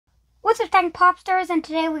What's up, Tank Popsters? And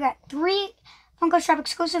today we got 3 Funko Shop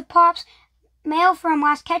exclusive pops, mail from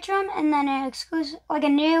last Ketchum, and then an exclusive, like a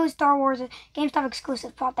new Star Wars Gamestop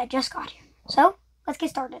exclusive pop that just got here. So let's get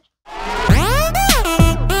started. Check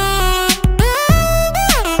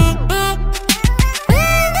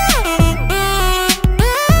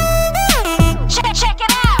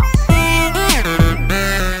it out.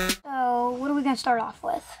 So what are we gonna start off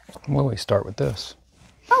with? Well, we start with this.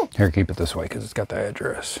 Oh. Here, keep it this way because it's got the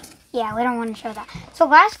address. Yeah, we don't want to show that. So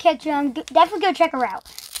last Ketchum, definitely go check her out.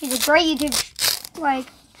 She's a great YouTube, like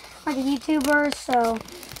a YouTuber. So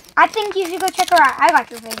I think you should go check her out. I like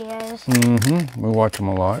her videos. We watch them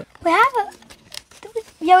a lot. We have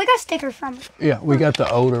we got stickers from her. Yeah, we got the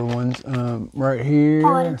older ones right here.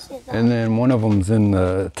 Oh, I didn't see that. And then one of them's in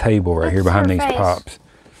the table right here behind these pops.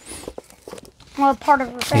 Well, part of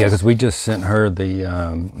her face. Yeah, because we just sent her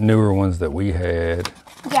the newer ones that we had.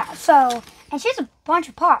 Yeah, so, and she has a bunch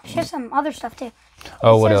of pops. She has some other stuff too.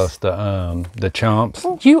 Oh, what else? The chomps.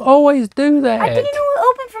 Ooh. You always do that. I didn't know it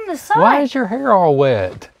opened from the side. Why is your hair all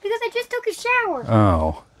wet? Because I just took a shower.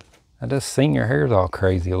 Oh, I just seen your hair's all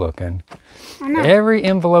crazy looking. I know. Every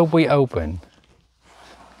envelope we open,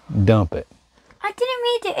 dump it. I didn't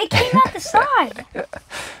mean to. It came out the side.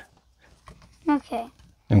 Okay.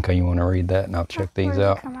 Okay, you want to read that and I'll check these Where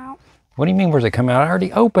out. does it come out? What do you mean, where's it come out? I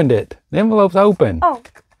already opened it. The envelope's open. Oh,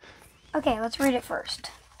 okay, let's read it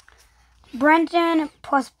first. Brendan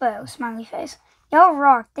plus Bo, smiley face. Y'all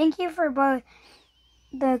rock. Thank you for both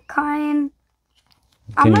the kind...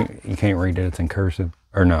 You can't read it, it's in cursive.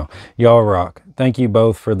 Or no. Y'all rock. Thank you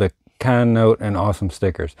both for the kind note and awesome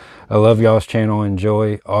stickers. I love y'all's channel.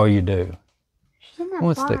 Enjoy all you do.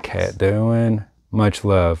 What's the cat doing? Much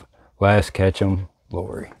love. Last Ketchum,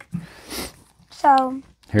 Lori. So...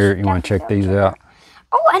 Here, you want to check these out?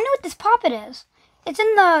 Oh, I know what this poppet is. It's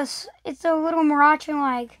in the, it's a little Moroccan,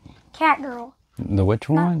 like, cat girl. The which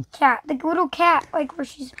one? Cat. The little cat, like, where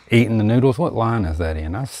she's... Eating the noodles? What line is that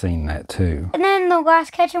in? I've seen that, too. And then the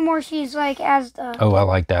last Ketchum where she's, like, as the... Oh, I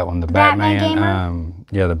like that one. The Batman gamer?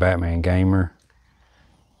 Yeah, the Batman gamer.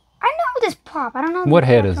 I know this pop. I don't know... What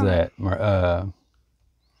head is that?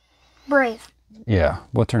 Brave. Yeah.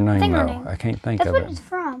 What's her name, though? Name. I can't think of it. That's what it's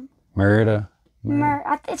from. Merida?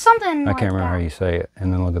 It's something I can't remember how you say it.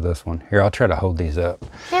 And then look at this one. Here, I'll try to hold these up.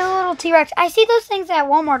 They have a little T-Rex. I see those things at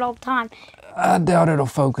Walmart all the time. I doubt it'll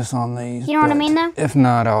focus on these. You know what I mean, though? If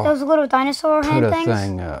not, I'll those little dinosaur head things. Put a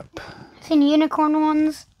thing up. I've seen unicorn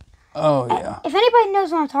ones. Oh, yeah. If anybody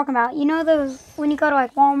knows what I'm talking about, you know those, when you go to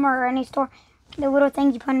like Walmart or any store, the little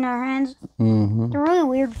things you put in our hands? They're really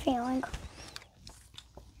weird feeling.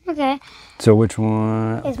 Okay. So which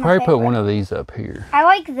one? Is my probably put favorite. one of these up here. I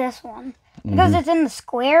like this one. Because it's in the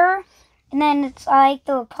square, and then it's I like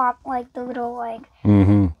the pop, like the little like.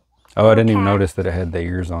 Oh, I didn't even notice that it had the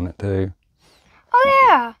ears on it too. Oh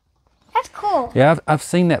yeah, that's cool. Yeah, I've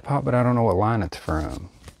seen that pop, but I don't know what line it's from.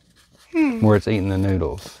 Where it's eating the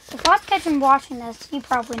noodles. If I was catching watching this, you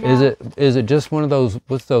probably know. Is it just one of those?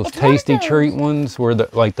 What's those It's tasty one of those. treat ones where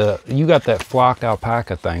you got that flocked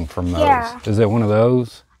alpaca thing from those? Yeah. Is it one of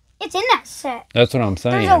those? It's in that set. That's what I'm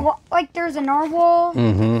saying. There's a narwhal.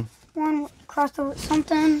 One across the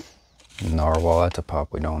something. Narwhal, that's a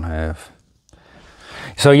pop we don't have.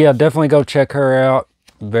 So yeah, definitely go check her out.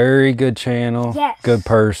 Very good channel. Yes. Good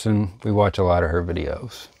person. We watch a lot of her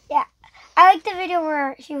videos. Yeah. I like the video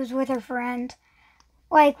where she was with her friend.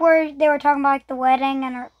 Like where they were talking about like the wedding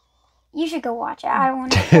and her. You should go watch it. I don't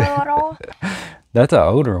want to spoil it all. That's an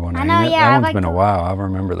older one, ain't know, it? yeah, That one's been a while. I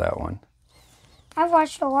remember that one. I've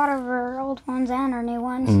watched a lot of her old ones and her new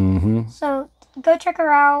ones. So go check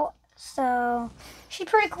her out. So she's a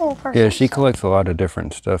pretty cool person. Yeah, she collects a lot of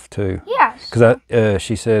different stuff too. Yeah. Because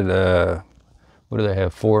she said, what do they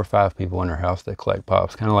have? 4 or 5 people in her house that collect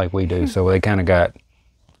pops, kind of like we do. So they kind of got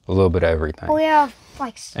a little bit of everything. We have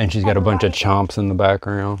like. And she's got a bunch of chomps in the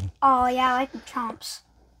background. Oh yeah, I like the chomps.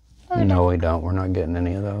 No, we don't. We're not getting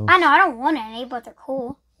any of those. I know. I don't want any, but they're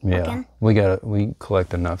cool. Yeah, we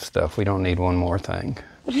collect enough stuff. We don't need one more thing.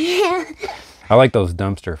 Yeah. I like those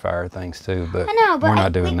dumpster fire things too, but, I know, but we're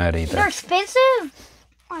not doing that either. They're expensive.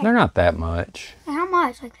 Like, they're not that much. How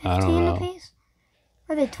much? Like 15 a piece?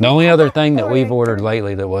 Or they 20? The only other thing that we've ordered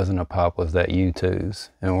lately that wasn't a pop was that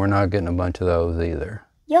U2s, and we're not getting a bunch of those either.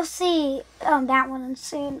 You'll see that one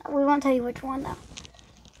soon. We won't tell you which one though.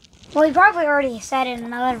 Well, we probably already said it in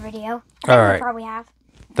another video. All right. We probably have.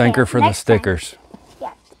 Thank her for the stickers.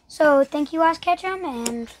 Yeah. So thank you, last Ketchum,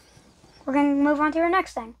 and we're gonna move on to our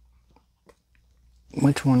next thing.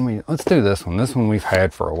 Which one let's do this one. This one we've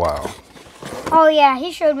had for a while. Oh yeah,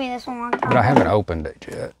 he showed me this one a long time But I haven't opened it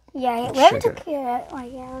yet. Yeah, we haven't took it.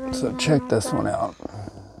 Like, yeah, So check this one out.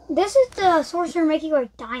 This is the Sorcerer Mickey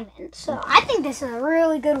like diamond. So I think this is a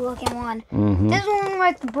really good looking one. This one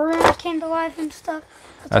like the brooms came to life and stuff.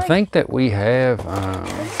 I think that we have.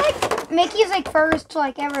 It's like Mickey's like first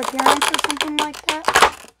like ever appearance or something like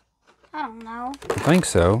that. I don't know. I think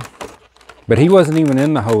so. But he wasn't even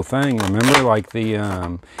in the whole thing. Remember, like the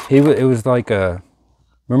it was like a.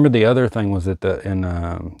 Remember the other thing was that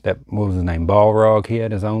that what was his name, Balrog. He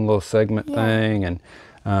had his own little segment thing, and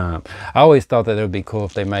I always thought that it would be cool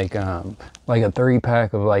if they make like a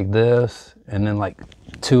 3-pack of like this, and then like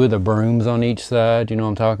 2 of the brooms on each side. You know what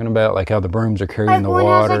I'm talking about? Like how the brooms are carrying like the one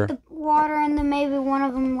water. has like the water, and then maybe one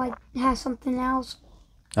of them like has something else.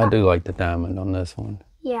 I do like the diamond on this one.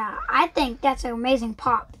 Yeah, I think that's an amazing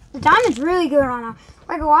pop. The diamond's really good on them.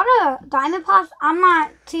 Like a lot of diamond pops, I'm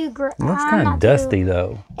not too great. Looks kind of dusty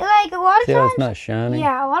though. Like a lot of See times, how it's not shiny?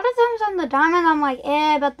 yeah, a lot of times on the diamond, I'm like,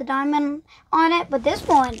 about the diamond on it. But this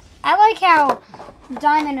one, I like how the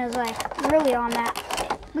diamond is like really on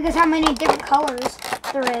that because how many different colors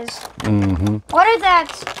there is. A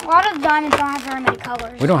lot of diamonds don't have very many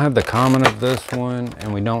colors. We don't have the common of this one,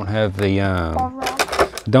 and we don't have the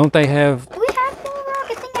Balrog. Don't they have? Do we have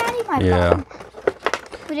Balrog? I think Addie might Yeah. have them.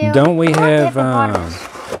 We do. Don't we have?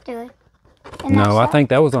 Do we? No, I think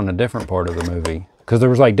that was on a different part of the movie. Because there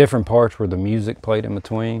was like different parts where the music played in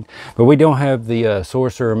between. But we don't have the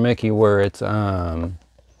Sorcerer Mickey where it's the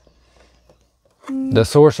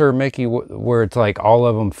Sorcerer Mickey where it's like all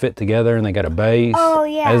of them fit together and they got a base. Oh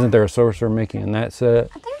yeah. Isn't there a Sorcerer Mickey in that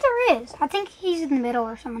set? I think there is. I think he's in the middle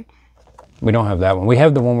or something. We don't have that one. We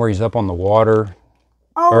have the one where he's up on the water.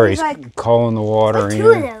 Oh, or he's like calling the water like in. 2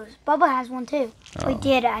 of those. Bubba has one too. We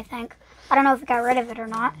did, I think. I don't know if we got rid of it or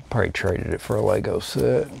not. Probably traded it for a Lego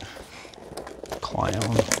set.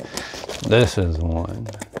 Clown. This is one.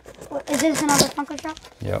 Is this another Funko shop?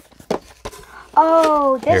 Yep.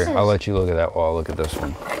 Oh, this Here, is... I'll let you look at that wall. Look at this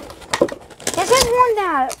one. This is one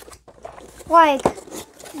that, like,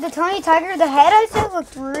 the Tony Tiger, the head I said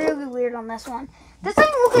looked really weird on this one. This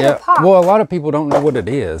doesn't look like a pop. Well, a lot of people don't know what it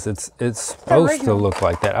is. It's supposed to original. look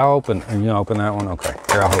like that. I'll open. You open that one. Okay.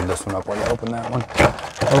 Here, I'll hold this one up while you open that one.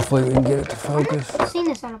 Hopefully, we can get it to focus. I've seen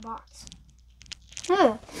this in a box.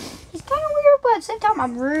 Ugh. It's kind of weird, but at the same time,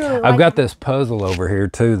 I'm really. I've got this puzzle over here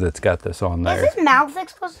too that's got this on there. Is his mouth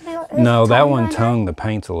supposed to be? No, that one right tongue, the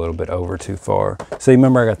paint's a little bit over too far. See,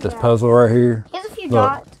 remember I got this puzzle right here? He has a few Look.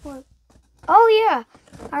 dots. Look. Oh yeah,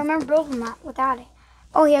 I remember building that without it.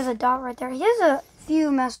 Oh, he has a dot right there. He has a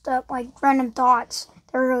few messed up, like random dots.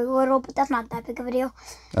 They're really little, but that's not that big of a deal.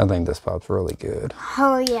 I think this pop's really good.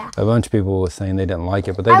 Oh yeah. A bunch of people was saying they didn't like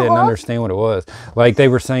it, but they didn't understand what it was. Like they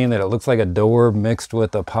were saying that it looks like a door mixed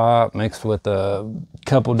with a pop, mixed with a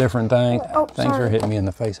couple different things. Oh, Thanks for sorry. hitting me in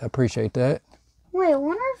the face. I appreciate that. Wait, I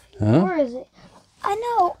wonder if where is it? I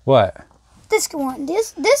know What? this one.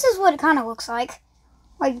 This is what it kind of looks like.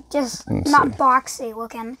 Like just not boxy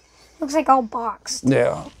looking. Looks like all boxed.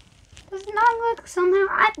 Yeah. Does it not look somehow?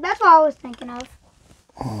 That's what I was thinking of.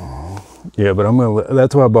 Yeah, but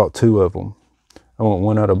that's why I bought 2 of them. I want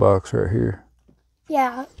one out of box right here.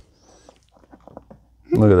 Yeah.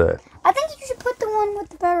 Look at that. I think you should put the one with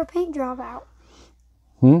the better paint job out.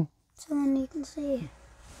 So then you can see.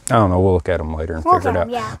 I don't know. We'll look at them later and figure it out.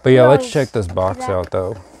 Yeah. But yeah, let's check this box out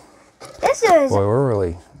though. This is. Boy, we're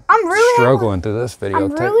really I'm really struggling through this video.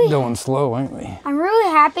 I'm really- Going slow, ain't we? I'm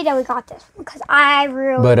really happy that we got this one because I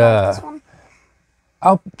really But, like this one.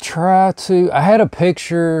 I'll try to. I had a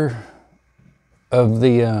picture of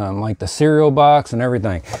the like the cereal box and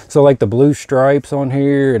everything. So like the blue stripes on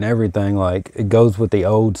here and everything, like it goes with the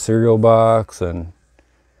old cereal box, and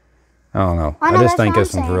I don't know. I just think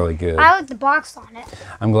this one's really good. I like the box on it.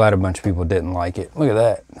 I'm glad a bunch of people didn't like it. Look at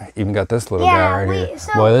that. Even got this little guy right here.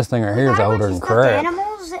 So Boy, this thing right here is older than crap.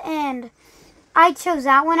 Animals, and I chose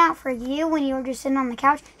that one out for you when you were just sitting on the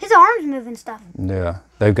couch. His arms move and stuff. Yeah,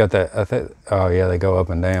 they've got that. I think. Oh yeah, they go up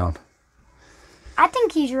and down. I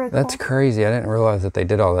think he's really That's cool. crazy. I didn't realize that they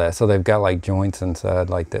did all that. So they've got like joints inside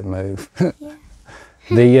like that move.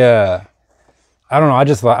 The I don't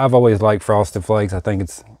know. I've always liked Frosted Flakes. I think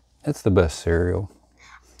it's the best cereal.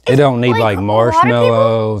 It don't need like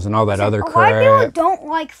marshmallows and all that other crap. A lot of people don't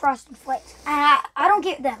like Frosted Flakes, and I don't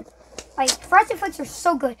get them. Like Frosted Flakes are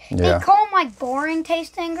so good. Yeah. They call them like boring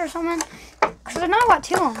tasting or something because there's not a lot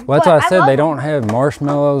to them. Well, that's why I said they don't have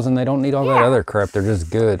marshmallows and they don't need all that other crap. They're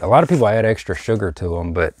just good. A lot of people add extra sugar to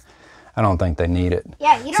them, but I don't think they need it.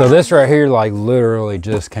 Yeah, you don't. So this right here, like literally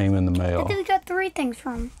just came in the mail. I think we got 3 things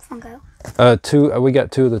from Funko. We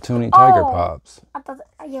got 2 of the Tony Tiger Pops. I thought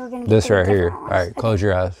you were gonna get This the right here. different All ones. right, close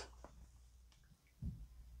your eyes.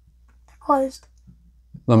 They're closed.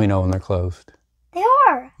 Let me know when they're closed. They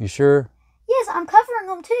are. You sure? Yes, I'm covering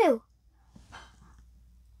them too.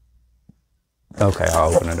 Okay,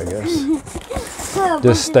 I'll open it, I guess.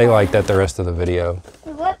 Just stay like that the rest of the video.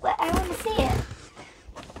 What? I want to see it.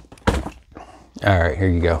 All right, here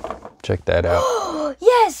you go. Check that out.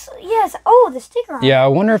 Yes. Oh, the sticker on it. Yeah, I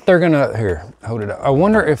wonder if they're gonna, here, hold it up. I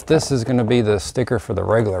wonder if this is gonna be the sticker for the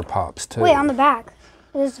regular Pops too. Wait, on the back.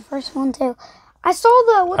 This is the first one too. I saw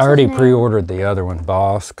the, I already pre-ordered the other one,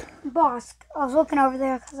 Bosk. Bosk. I was looking over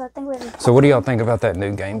there because I think we have. So what do y'all think about that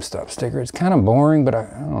new GameStop sticker? It's kind of boring, but I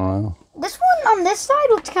don't know. This one on this side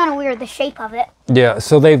looks kind of weird, the shape of it. Yeah,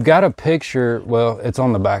 so they've got a picture, well, it's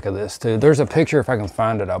on the back of this too. There's a picture, if I can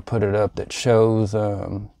find it, I'll put it up, that shows,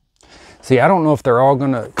 see, I don't know if they're all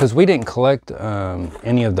gonna, because we didn't collect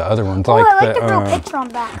any of the other ones. Oh, I like the real picture on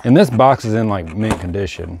the back. And this box is in like mint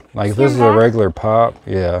condition. Like if this is a regular Pop,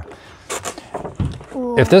 yeah.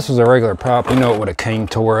 Ooh. If this was a regular Pop, you know it would have came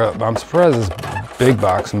tore up. I'm surprised this big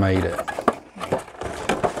box made it.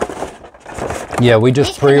 Yeah, we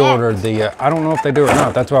just pre-ordered the, I don't know if they do or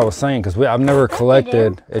not. That's what I was saying, because I've never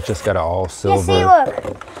collected. It's just got an all silver. Yeah, see,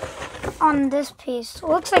 look. On this piece, it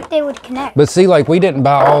looks like they would connect. But see, like, we didn't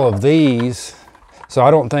buy all of these, so I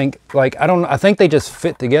don't think, like, I think they just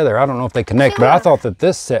fit together. I don't know if they connect, but I thought that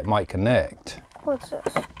this set might connect. What's this?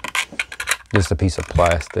 Just a piece of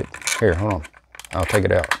plastic. Here, hold on. I'll take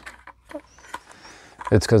it out.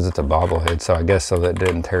 It's because it's a bobblehead, so I guess so that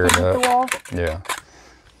didn't tear it up. The wall. Yeah.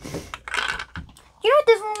 You know what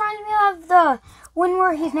this reminds me of? The one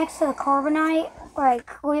where he's next to the carbonite,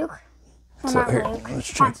 like Luke. Well, So here, Luke. let's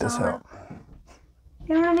check this out.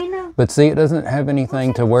 You know what I mean, though? But see, it doesn't have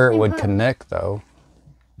anything to where it would connect, though.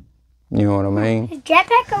 You know what I mean? His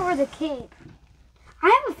jetpack over the cape. I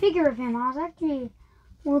have a figure of him. I was actually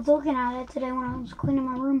looking at it today when I was cleaning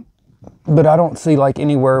my room. But I don't see like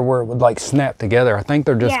anywhere where it would like snap together. I think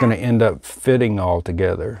they're just going to end up fitting all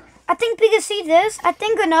together. I think because see this, I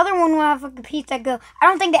think another one will have like a piece that go. I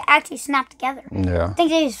don't think they actually snap together. Yeah. I think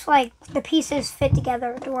they just like the pieces fit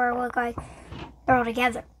together to where it look like they're all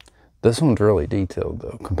together. This one's really detailed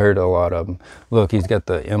though, compared to a lot of them. Look, he's got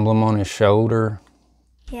the emblem on his shoulder.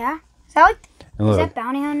 Yeah. Is that like? Look, is that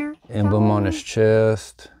bounty hunter? Emblem on his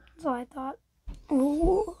chest. That's what I thought.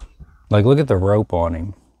 Ooh. Like, look at the rope on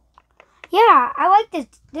him. Yeah, I like this.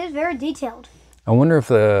 This is very detailed. I wonder if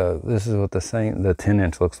this is what the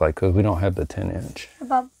 10-inch looks like, because we don't have the 10-inch.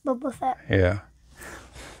 About Boba Fett. Yeah.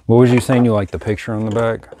 What was you saying? You like the picture on the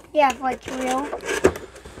back? Yeah, like real.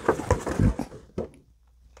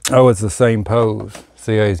 Oh, it's the same pose.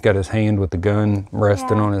 See how he's got his hand with the gun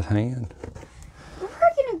resting on his hand? We're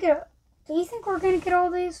gonna get. Do you think we're gonna get all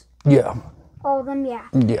these? Yeah. All of them, yeah.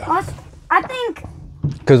 Yeah. Well, I think.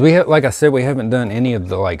 Because we have, like I said, we haven't done any of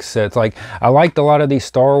the like sets. Like I liked a lot of these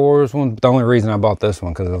Star Wars ones. But the only reason I bought this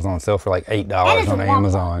one because it was on sale for like $8 on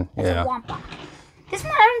Amazon. Yeah. This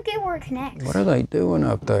one I don't get where it connects. What are they doing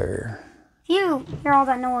up there? You hear all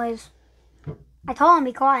that noise. I told him to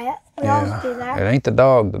be quiet. We always do that. It ain't the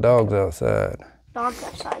dog. The dog's outside. Dog's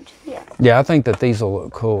outside. Yeah. Yeah, I think that these will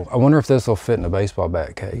look cool. I wonder if this will fit in a baseball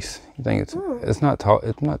bat case. You think it's not tall?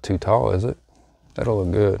 It's not too tall, is it? That'll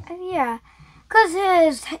look good. Yeah. Because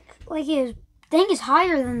his thing is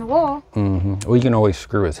higher than the wall. Mm-hmm. Well, you can always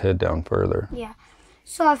screw his head down further. Yeah.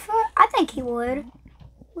 So I think he would.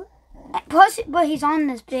 Plus, but he's on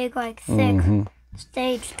this big, like, thick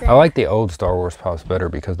stage thing. I like the old Star Wars Pops better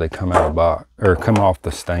because they come out of box or come off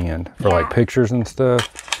the stand for like pictures and stuff.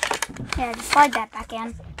 Yeah, just slide that back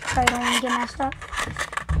in so you don't want to get messed up.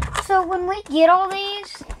 So when we get all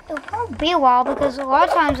these, it'll probably be a while because a lot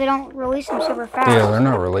of times they don't release them super fast. Yeah, they're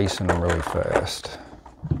not releasing them really fast.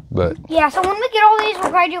 But yeah, so when we get all these,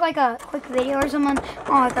 we'll probably do like a quick video or something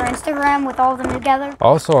on like our Instagram with all of them together.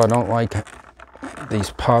 Also, I don't like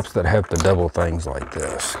these Pops that have the double things like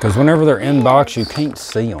this. Because whenever they're in box, you can't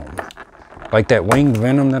see them. Like that winged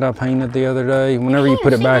Venom that I painted the other day. Whenever you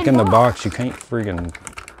put it back in the box, you can't freaking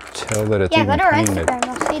tell that it's even painted. Yeah, go to our Instagram.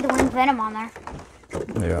 You'll see the winged Venom on there.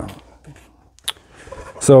 Yeah.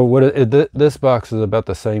 So this box is about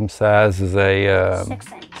the same size as a...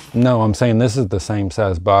 6 inch. No, I'm saying this is the same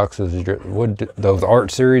size box as those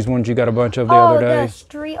art series ones you got a bunch of the other day. The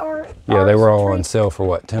street art. Yeah, they were all on sale for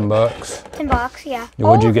what, $10? $10, yeah.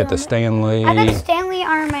 What'd you get? The Stan Lee? I got the Stan Lee,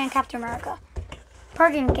 Iron Man, Captain America.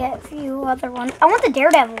 Probably gonna get a few other ones. I want the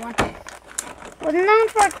Daredevil one. Wasn't that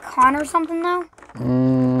for like a con or something though?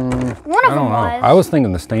 One of them was. I was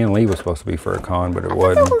thinking the Stan Lee was supposed to be for a con, but it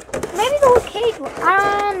wasn't. Maybe the Luke Cage one.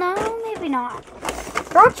 I don't know, maybe not.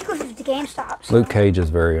 They're exclusive to Gamestop. So. Luke Cage is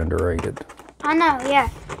very underrated. I know, yeah.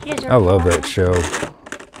 I love that show.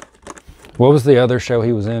 What was the other show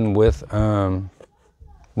he was in with? What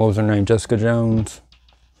was her name? Jessica Jones?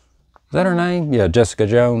 Is that her name? Yeah, Jessica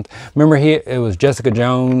Jones. Remember, it was Jessica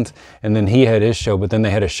Jones, and then he had his show, but then they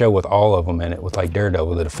had a show with all of them in it, with like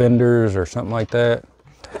Daredevil, the Defenders, or something like that.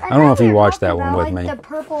 I don't know if you watched that one with me. The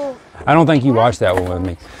purple. I don't think you watched that one with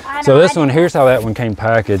me. So this one, here's how that one came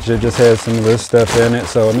packaged. It just has some of this stuff in it.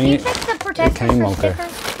 So I mean, it came okay.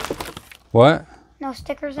 What? No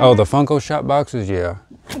stickers. Oh, the Funko Shop boxes, yeah.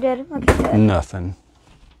 You did. Okay, nothing.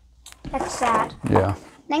 That's sad. Yeah.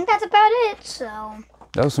 I think that's about it. So.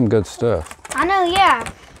 That was some good stuff. I know,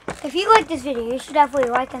 yeah. If you like this video, you should definitely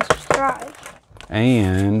like and subscribe.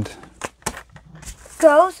 And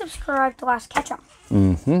go subscribe to Last Ketchum.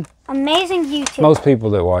 Mm-hmm. Amazing YouTube. Most people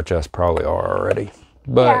that watch us probably are already.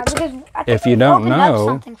 But yeah, because I think if you don't know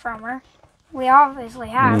something from her, we obviously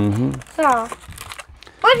have. So,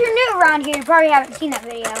 but if you're new around here, you probably haven't seen that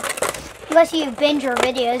video. Unless you binge your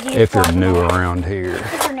videos. If you're new around here.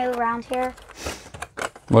 If you're new around here.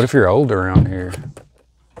 What if you're old around here?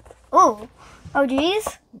 Ooh. Oh, geez.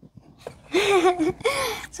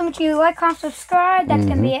 So much you like, comment, subscribe. That's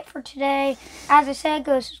going to be it for today. As I said,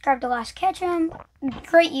 go subscribe to Last Ketchum.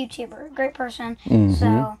 Great YouTuber. Great person.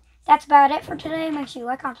 So, that's about it for today. Make sure you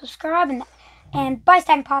like, comment, subscribe. And bye,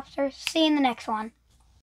 Stag Popsters. See you in the next one.